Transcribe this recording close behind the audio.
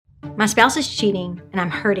My spouse is cheating and I'm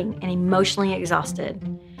hurting and emotionally exhausted.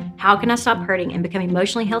 How can I stop hurting and become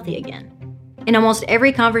emotionally healthy again? In almost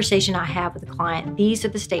every conversation I have with a client, these are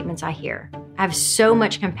the statements I hear. I have so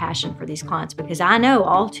much compassion for these clients because I know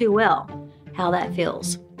all too well how that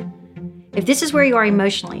feels. If this is where you are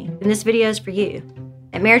emotionally, then this video is for you.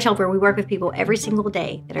 At Marriage Helper, we work with people every single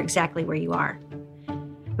day that are exactly where you are.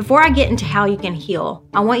 Before I get into how you can heal,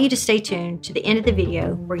 I want you to stay tuned to the end of the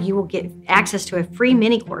video where you will get access to a free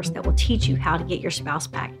mini course that will teach you how to get your spouse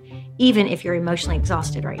back, even if you're emotionally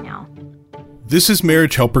exhausted right now. This is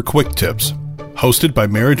Marriage Helper Quick Tips, hosted by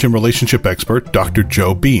marriage and relationship expert Dr.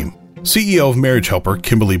 Joe Beam, CEO of Marriage Helper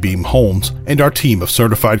Kimberly Beam Holmes, and our team of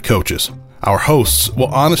certified coaches. Our hosts will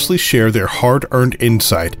honestly share their hard-earned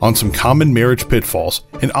insight on some common marriage pitfalls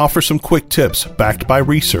and offer some quick tips backed by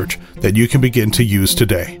research that you can begin to use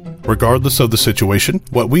today. Regardless of the situation,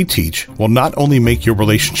 what we teach will not only make your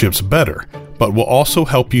relationships better, but will also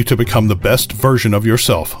help you to become the best version of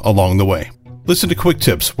yourself along the way. Listen to Quick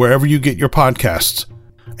Tips wherever you get your podcasts.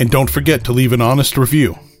 And don't forget to leave an honest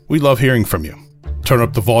review. We love hearing from you. Turn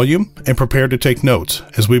up the volume and prepare to take notes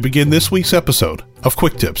as we begin this week's episode of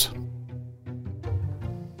Quick Tips.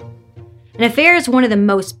 An affair is one of the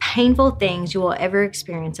most painful things you will ever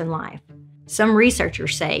experience in life. Some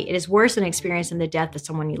researchers say it is worse than experiencing the death of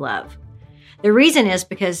someone you love. The reason is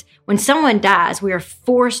because when someone dies, we are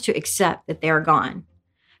forced to accept that they are gone.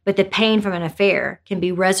 But the pain from an affair can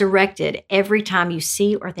be resurrected every time you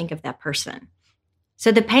see or think of that person.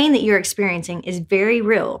 So the pain that you're experiencing is very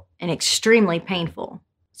real and extremely painful.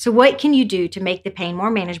 So what can you do to make the pain more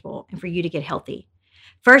manageable and for you to get healthy?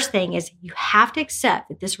 First thing is you have to accept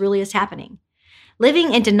that this really is happening.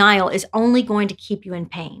 Living in denial is only going to keep you in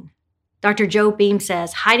pain. Dr. Joe Beam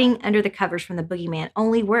says hiding under the covers from the boogeyman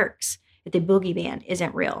only works if the boogeyman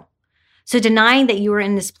isn't real. So denying that you are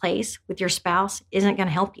in this place with your spouse isn't going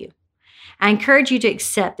to help you. I encourage you to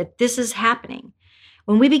accept that this is happening.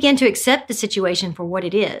 When we begin to accept the situation for what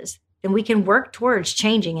it is, then we can work towards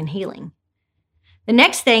changing and healing. The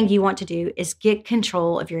next thing you want to do is get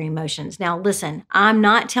control of your emotions. Now, listen, I'm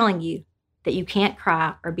not telling you that you can't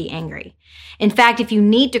cry or be angry. In fact, if you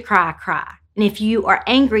need to cry, cry. And if you are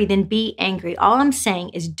angry, then be angry. All I'm saying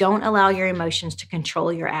is don't allow your emotions to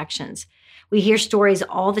control your actions. We hear stories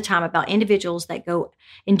all the time about individuals that go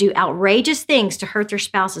and do outrageous things to hurt their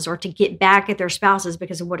spouses or to get back at their spouses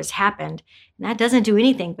because of what has happened. And that doesn't do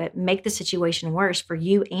anything but make the situation worse for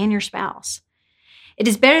you and your spouse. It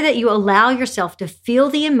is better that you allow yourself to feel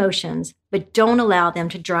the emotions, but don't allow them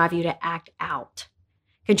to drive you to act out.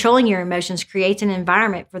 Controlling your emotions creates an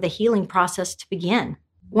environment for the healing process to begin.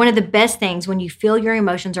 One of the best things when you feel your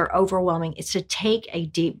emotions are overwhelming is to take a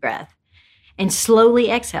deep breath and slowly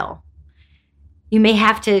exhale. You may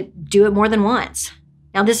have to do it more than once.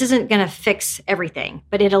 Now, this isn't going to fix everything,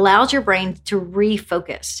 but it allows your brain to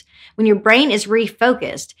refocus. When your brain is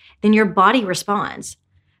refocused, then your body responds.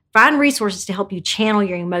 Find resources to help you channel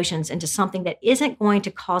your emotions into something that isn't going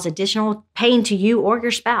to cause additional pain to you or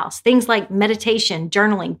your spouse. Things like meditation,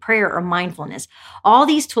 journaling, prayer, or mindfulness. All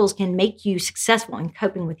these tools can make you successful in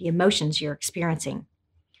coping with the emotions you're experiencing.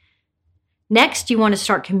 Next, you want to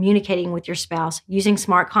start communicating with your spouse using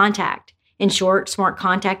smart contact. In short, smart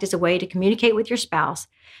contact is a way to communicate with your spouse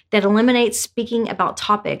that eliminates speaking about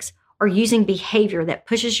topics or using behavior that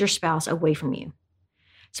pushes your spouse away from you.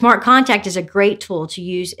 Smart contact is a great tool to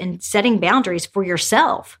use in setting boundaries for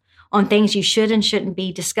yourself on things you should and shouldn't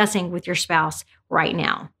be discussing with your spouse right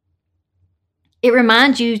now. It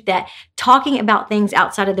reminds you that talking about things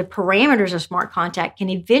outside of the parameters of smart contact can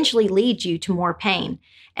eventually lead you to more pain,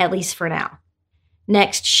 at least for now.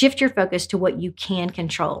 Next, shift your focus to what you can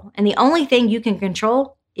control. And the only thing you can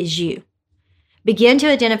control is you. Begin to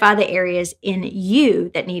identify the areas in you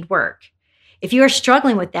that need work. If you are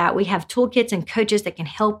struggling with that, we have toolkits and coaches that can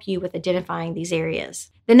help you with identifying these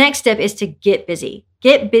areas. The next step is to get busy.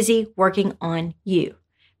 Get busy working on you.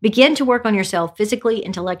 Begin to work on yourself physically,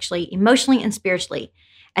 intellectually, emotionally, and spiritually.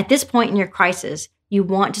 At this point in your crisis, you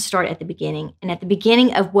want to start at the beginning, and at the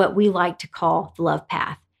beginning of what we like to call the love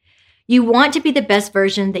path. You want to be the best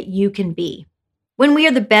version that you can be. When we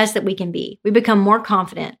are the best that we can be, we become more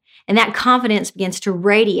confident, and that confidence begins to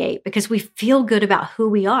radiate because we feel good about who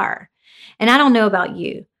we are. And I don't know about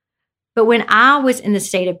you, but when I was in the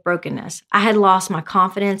state of brokenness, I had lost my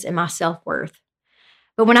confidence and my self-worth.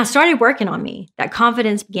 But when I started working on me, that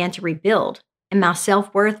confidence began to rebuild and my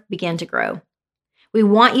self-worth began to grow. We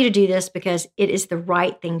want you to do this because it is the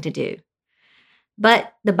right thing to do.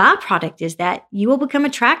 But the byproduct is that you will become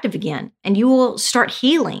attractive again and you will start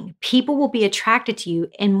healing. People will be attracted to you,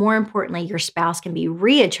 and more importantly, your spouse can be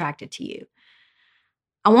re-attracted to you.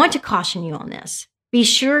 I want to caution you on this. Be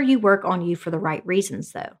sure you work on you for the right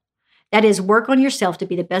reasons, though. That is, work on yourself to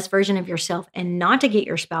be the best version of yourself and not to get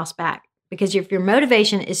your spouse back. Because if your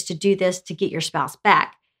motivation is to do this to get your spouse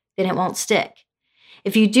back, then it won't stick.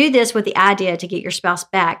 If you do this with the idea to get your spouse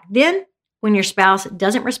back, then when your spouse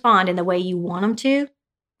doesn't respond in the way you want them to,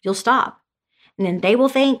 you'll stop. And then they will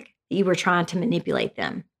think that you were trying to manipulate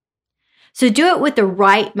them. So do it with the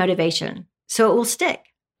right motivation so it will stick.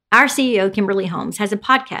 Our CEO, Kimberly Holmes, has a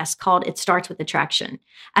podcast called It Starts With Attraction.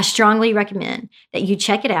 I strongly recommend that you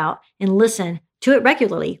check it out and listen to it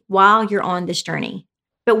regularly while you're on this journey.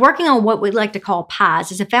 But working on what we like to call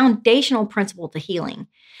pies is a foundational principle to healing.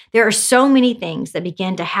 There are so many things that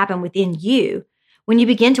begin to happen within you when you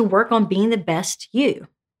begin to work on being the best you.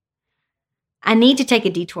 I need to take a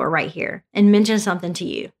detour right here and mention something to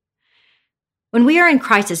you. When we are in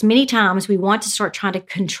crisis, many times we want to start trying to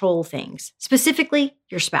control things, specifically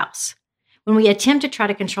your spouse. When we attempt to try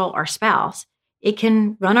to control our spouse, it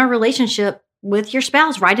can run our relationship with your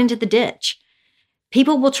spouse right into the ditch.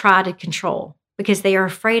 People will try to control because they are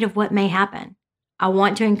afraid of what may happen. I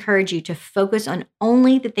want to encourage you to focus on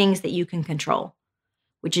only the things that you can control,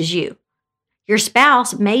 which is you. Your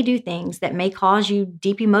spouse may do things that may cause you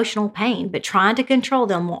deep emotional pain, but trying to control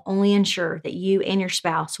them will only ensure that you and your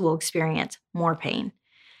spouse will experience more pain.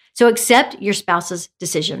 So accept your spouse's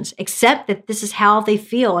decisions. Accept that this is how they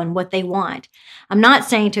feel and what they want. I'm not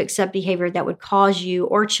saying to accept behavior that would cause you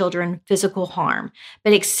or children physical harm,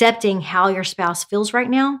 but accepting how your spouse feels right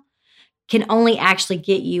now can only actually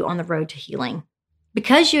get you on the road to healing.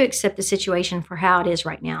 Because you accept the situation for how it is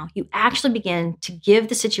right now, you actually begin to give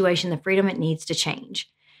the situation the freedom it needs to change.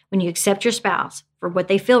 When you accept your spouse for what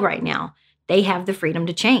they feel right now, they have the freedom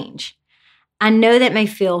to change. I know that may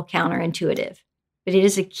feel counterintuitive, but it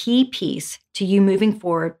is a key piece to you moving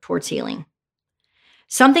forward towards healing.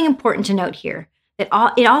 Something important to note here, that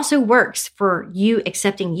it also works for you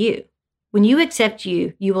accepting you. When you accept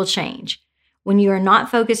you, you will change. When you are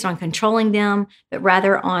not focused on controlling them, but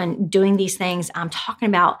rather on doing these things I'm talking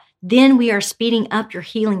about, then we are speeding up your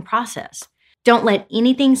healing process. Don't let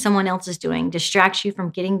anything someone else is doing distract you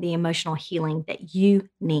from getting the emotional healing that you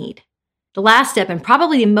need. The last step, and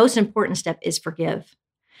probably the most important step, is forgive.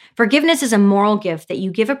 Forgiveness is a moral gift that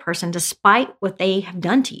you give a person despite what they have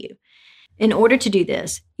done to you. In order to do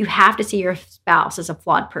this, you have to see your spouse as a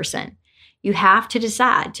flawed person. You have to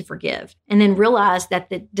decide to forgive and then realize that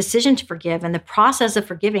the decision to forgive and the process of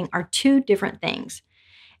forgiving are two different things.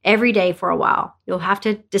 Every day for a while, you'll have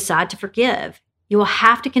to decide to forgive. You will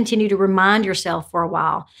have to continue to remind yourself for a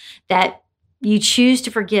while that you choose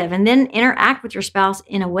to forgive and then interact with your spouse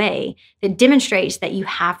in a way that demonstrates that you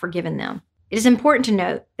have forgiven them. It is important to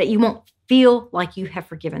note that you won't feel like you have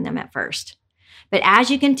forgiven them at first. But as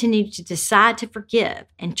you continue to decide to forgive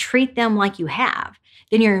and treat them like you have,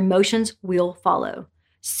 then your emotions will follow.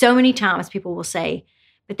 So many times people will say,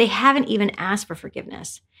 but they haven't even asked for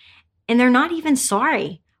forgiveness. And they're not even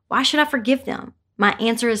sorry. Why should I forgive them? My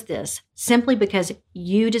answer is this: simply because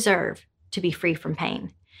you deserve to be free from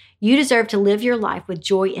pain. You deserve to live your life with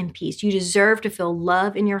joy and peace. You deserve to feel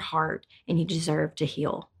love in your heart, and you deserve to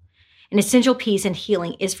heal. An essential piece in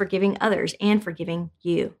healing is forgiving others and forgiving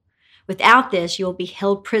you. Without this, you will be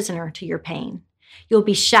held prisoner to your pain. You'll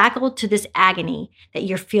be shackled to this agony that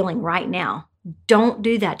you're feeling right now. Don't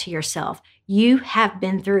do that to yourself. You have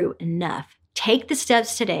been through enough. Take the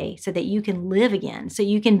steps today so that you can live again, so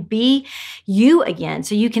you can be you again,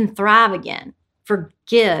 so you can thrive again.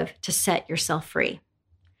 Forgive to set yourself free.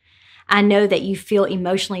 I know that you feel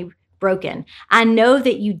emotionally broken. I know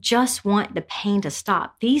that you just want the pain to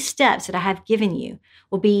stop. These steps that I have given you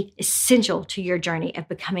will be essential to your journey of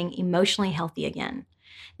becoming emotionally healthy again.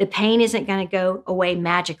 The pain isn't going to go away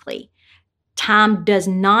magically. Time does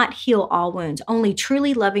not heal all wounds. Only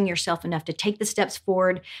truly loving yourself enough to take the steps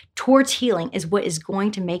forward towards healing is what is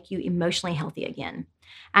going to make you emotionally healthy again.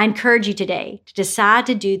 I encourage you today to decide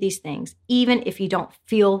to do these things, even if you don't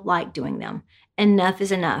feel like doing them. Enough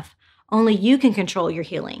is enough. Only you can control your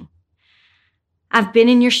healing. I've been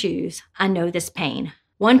in your shoes. I know this pain.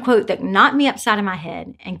 One quote that knocked me upside of my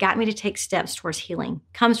head and got me to take steps towards healing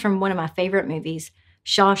comes from one of my favorite movies,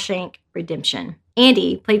 Shawshank Redemption.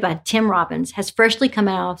 Andy, played by Tim Robbins, has freshly come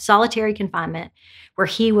out of solitary confinement where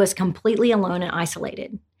he was completely alone and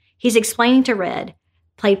isolated. He's explaining to Red,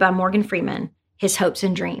 played by Morgan Freeman, his hopes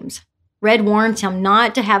and dreams. Red warns him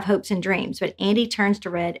not to have hopes and dreams, but Andy turns to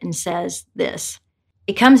Red and says this: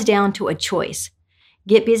 "It comes down to a choice.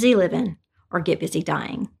 Get busy living or get busy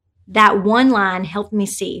dying." That one line helped me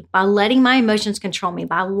see, by letting my emotions control me,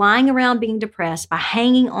 by lying around being depressed, by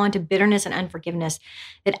hanging on to bitterness and unforgiveness,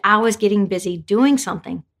 that I was getting busy doing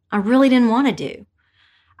something I really didn't want to do.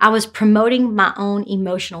 I was promoting my own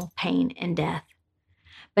emotional pain and death.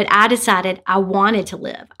 But I decided I wanted to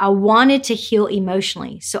live. I wanted to heal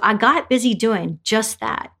emotionally. So I got busy doing just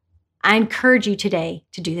that. I encourage you today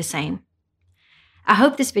to do the same. I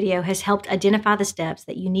hope this video has helped identify the steps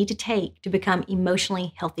that you need to take to become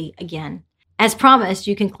emotionally healthy again. As promised,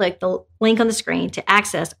 you can click the link on the screen to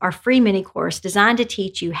access our free mini course designed to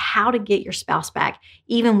teach you how to get your spouse back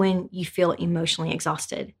even when you feel emotionally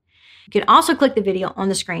exhausted. You can also click the video on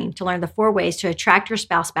the screen to learn the 4 ways to attract your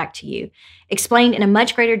spouse back to you, explained in a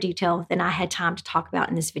much greater detail than I had time to talk about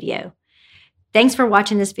in this video. Thanks for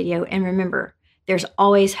watching this video, and remember, there's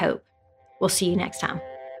always hope. We'll see you next time.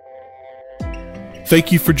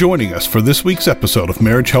 Thank you for joining us for this week's episode of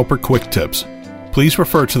Marriage Helper Quick Tips. Please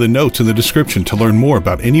refer to the notes in the description to learn more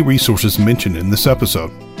about any resources mentioned in this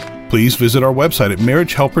episode. Please visit our website at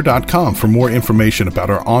marriagehelper.com for more information about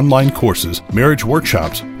our online courses, marriage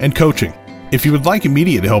workshops, and coaching. If you would like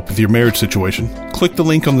immediate help with your marriage situation, click the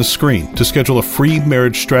link on the screen to schedule a free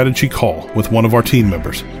marriage strategy call with one of our team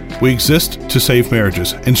members. We exist to save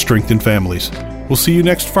marriages and strengthen families. We'll see you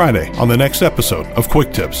next Friday on the next episode of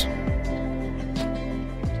Quick Tips.